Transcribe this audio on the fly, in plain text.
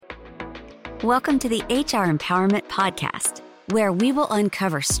Welcome to the HR Empowerment Podcast, where we will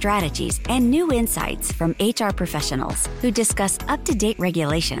uncover strategies and new insights from HR professionals who discuss up-to-date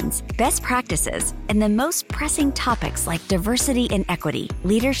regulations, best practices, and the most pressing topics like diversity and equity,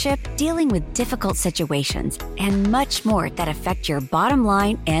 leadership, dealing with difficult situations, and much more that affect your bottom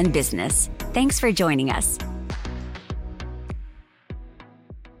line and business. Thanks for joining us.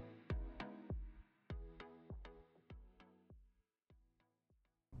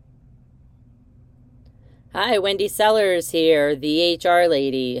 Hi, Wendy Sellers here, the HR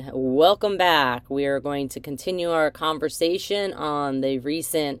lady. Welcome back. We are going to continue our conversation on the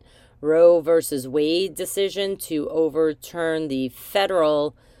recent Roe versus Wade decision to overturn the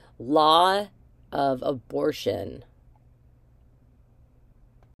federal law of abortion.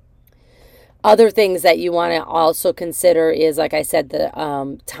 Other things that you want to also consider is, like I said, the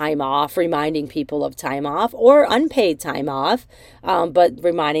time off, reminding people of time off or unpaid time off, but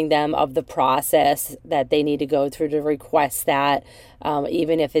reminding them of the process that they need to go through to request that,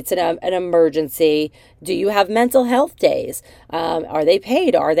 even if it's an emergency. Do you have mental health days? Are they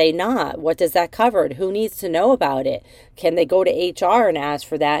paid? Are they not? What does that cover? Who needs to know about it? Can they go to HR and ask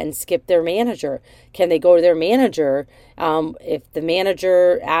for that and skip their manager? Can they go to their manager? If the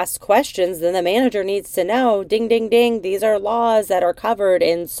manager asks questions, then the manager needs to know, ding, ding, ding, these are laws that are covered.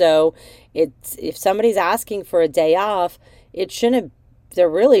 And so if somebody's asking for a day off, there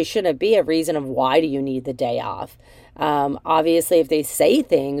really shouldn't be a reason of why do you need the day off. Obviously, if they say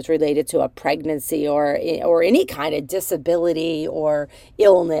things related to a pregnancy or any kind of disability or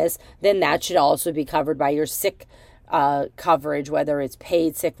illness, then that should also be covered by your sick coverage, whether it's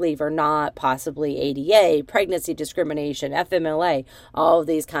paid sick leave or not, possibly ADA, pregnancy discrimination, FMLA, all of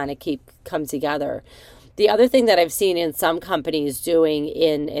these kind of come together. The other thing that I've seen in some companies doing,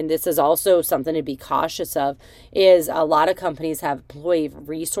 and this is also something to be cautious of, is a lot of companies have employee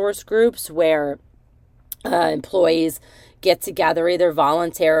resource groups where employees get together either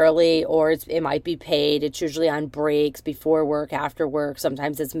voluntarily or it might be paid. It's usually on breaks, before work, after work.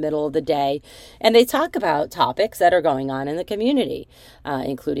 Sometimes it's middle of the day. And they talk about topics that are going on in the community,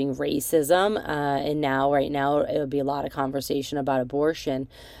 including racism. And right now, it'll be a lot of conversation about abortion.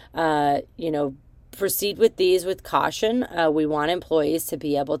 Proceed with these with caution. We want employees to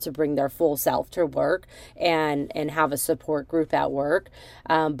be able to bring their full self to work and have a support group at work.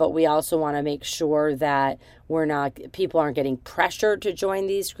 But we also want to make sure that people aren't getting pressured to join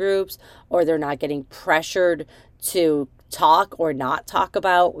these groups, or they're not getting pressured to talk or not talk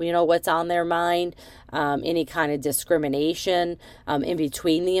about, what's on their mind, any kind of discrimination in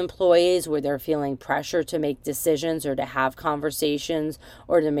between the employees where they're feeling pressure to make decisions or to have conversations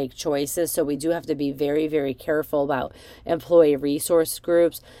or to make choices. So we do have to be very, very careful about employee resource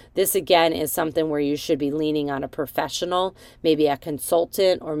groups. This, again, is something where you should be leaning on a professional, maybe a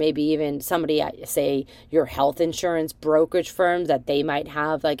consultant, or maybe even somebody at, say, your health insurance brokerage firm, that they might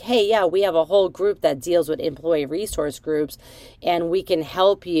have like, hey, yeah, we have a whole group that deals with employee resource groups, and we can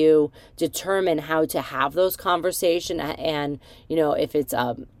help you determine how to have those conversations and, if it's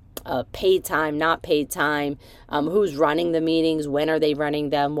paid time, not paid time, who's running the meetings, when are they running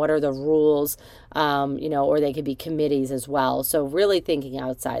them, what are the rules, or they could be committees as well. So really thinking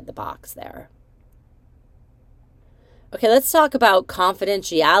outside the box there. Okay, let's talk about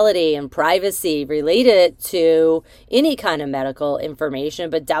confidentiality and privacy related to any kind of medical information,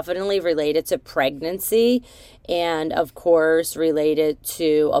 but definitely related to pregnancy and, of course, related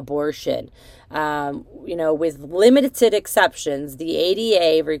to abortion. With limited exceptions, the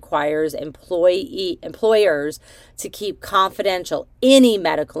ADA requires employers to keep confidential any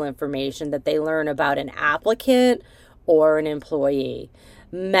medical information that they learn about an applicant or an employee.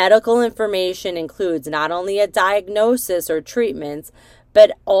 Medical information includes not only a diagnosis or treatments,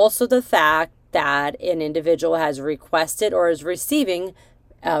 but also the fact that an individual has requested or is receiving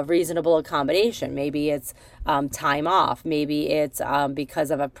a reasonable accommodation. Maybe it's time off. Maybe it's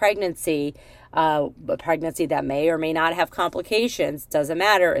because of a pregnancy that may or may not have complications. Doesn't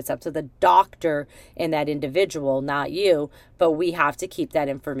matter. It's up to the doctor and that individual, not you. But we have to keep that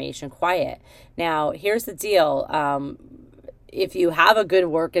information quiet. Now, here's the deal. If you have a good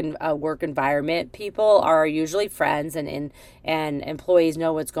work environment, people are usually friends, and employees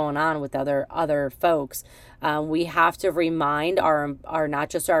know what's going on with other folks. We have to remind our not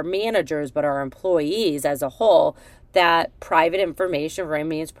just our managers, but our employees as a whole, that private information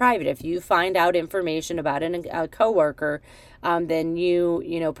remains private. If you find out information about a coworker, then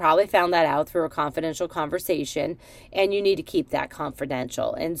you probably found that out through a confidential conversation, and you need to keep that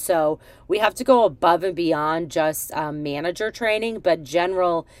confidential. And so we have to go above and beyond just manager training, but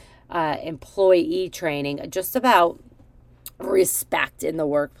general employee training, just about respect in the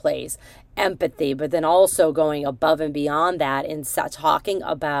workplace, empathy, but then also going above and beyond that and talking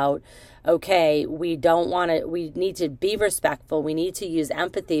about, okay, we need to be respectful, we need to use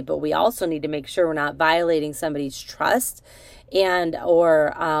empathy, but we also need to make sure we're not violating somebody's trust and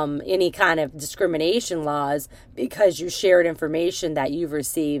or any kind of discrimination laws because you shared information that you've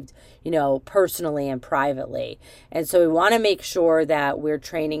received, personally and privately. And so we want to make sure that we're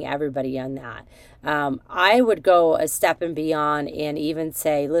training everybody on that. I would go a step and beyond and even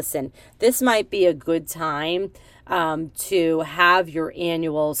say, listen, this might be a good time to have your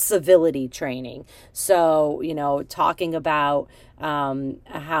annual civility training. So, talking about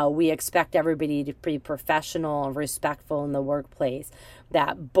how we expect everybody to be professional and respectful in the workplace,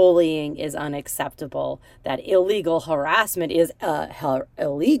 that bullying is unacceptable, that illegal harassment is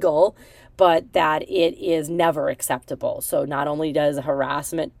illegal, but that it is never acceptable. So not only does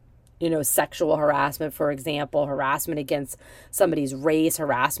harassment, sexual harassment, for example, harassment against somebody's race,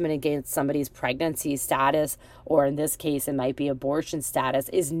 harassment against somebody's pregnancy status, or in this case, it might be abortion status,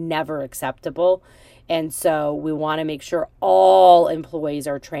 is never acceptable. And so we want to make sure all employees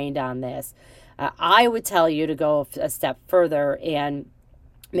are trained on this. I would tell you to go a step further and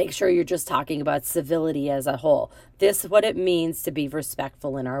make sure you're just talking about civility as a whole. This is what it means to be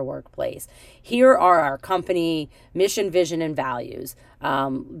respectful in our workplace. Here are our company mission, vision, and values.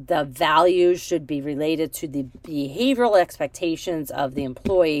 The values should be related to the behavioral expectations of the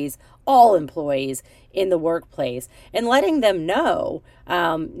employees, all employees in the workplace, and letting them know,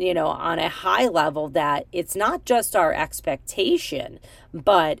 on a high level that it's not just our expectation,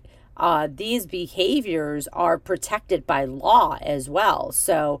 but these behaviors are protected by law as well.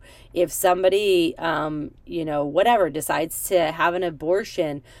 So if somebody, decides to have an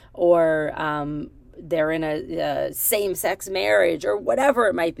abortion or they're in a same-sex marriage or whatever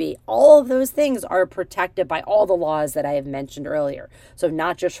it might be, all of those things are protected by all the laws that I have mentioned earlier. So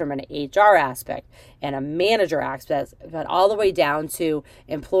not just from an HR aspect and a manager aspect, but all the way down to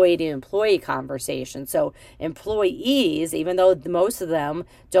employee-to-employee conversation. So employees, even though most of them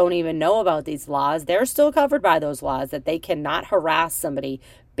don't even know about these laws, they're still covered by those laws, that they cannot harass somebody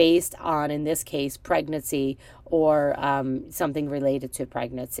based on, in this case, pregnancy or something related to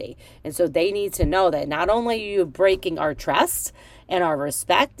pregnancy. And so they need to know that not only are you breaking our trust and our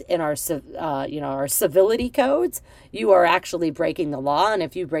respect and our civility codes, you are actually breaking the law. And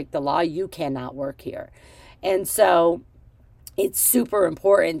if you break the law, you cannot work here. And so it's super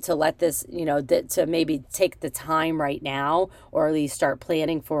important to let this, to maybe take the time right now, or at least start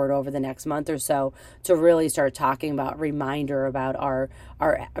planning for it over the next month or so, to really start talking about reminder about our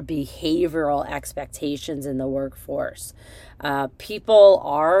behavioral expectations in the workforce. People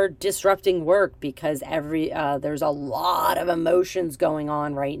are disrupting work because there's a lot of emotions going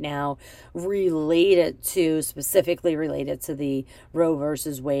on right now specifically related to the Roe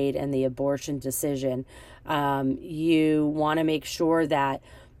versus Wade and the abortion decision. You want to make sure that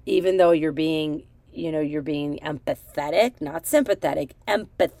even though you're being empathetic, not sympathetic,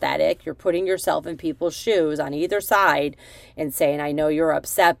 empathetic, you're putting yourself in people's shoes on either side and saying, I know you're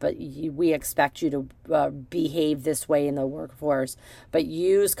upset, but we expect you to behave this way in the workforce. But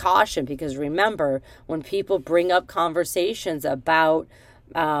use caution, because remember, when people bring up conversations about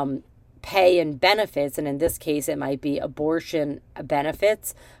pay and benefits, and in this case, it might be abortion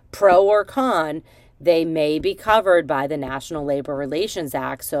benefits, pro or con, they may be covered by the National Labor Relations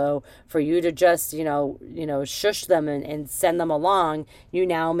Act. So for you to just, shush them and send them along, you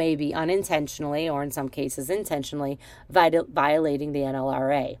now may be unintentionally, or in some cases intentionally, violating the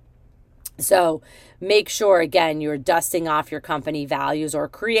NLRA. So make sure, again, you're dusting off your company values or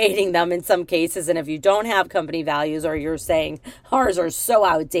creating them in some cases. And if you don't have company values, or you're saying ours are so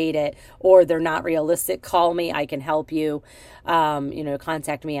outdated or they're not realistic, call me. I can help you.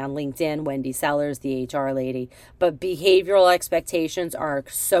 Contact me on LinkedIn, Wendy Sellers, the HR lady. But behavioral expectations are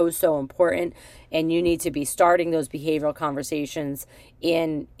so, so important. And you need to be starting those behavioral conversations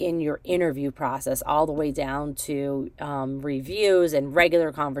in your interview process, all the way down to reviews and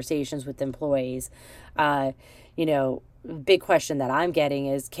regular conversations with employees. Big question that I'm getting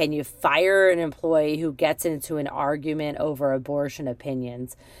is, can you fire an employee who gets into an argument over abortion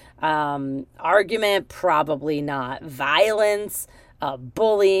opinions? Argument, probably not. Violence,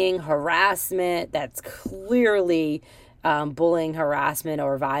 bullying, harassment, that's clearly bullying, harassment,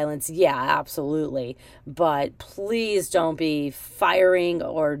 or violence. Yeah, absolutely. But please don't be firing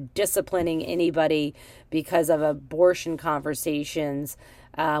or disciplining anybody because of abortion conversations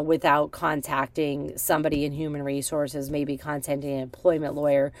without contacting somebody in human resources, maybe contacting an employment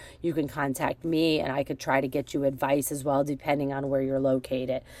lawyer. You can contact me and I could try to get you advice as well, depending on where you're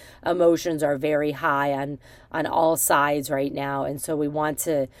located. Emotions are very high on all sides right now. And so we want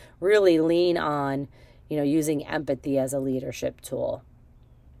to really lean on, using empathy as a leadership tool.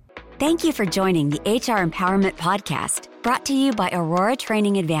 Thank you for joining the HR Empowerment Podcast, brought to you by Aurora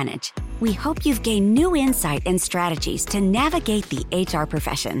Training Advantage. We hope you've gained new insight and strategies to navigate the HR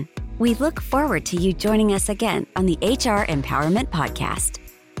profession. We look forward to you joining us again on the HR Empowerment Podcast.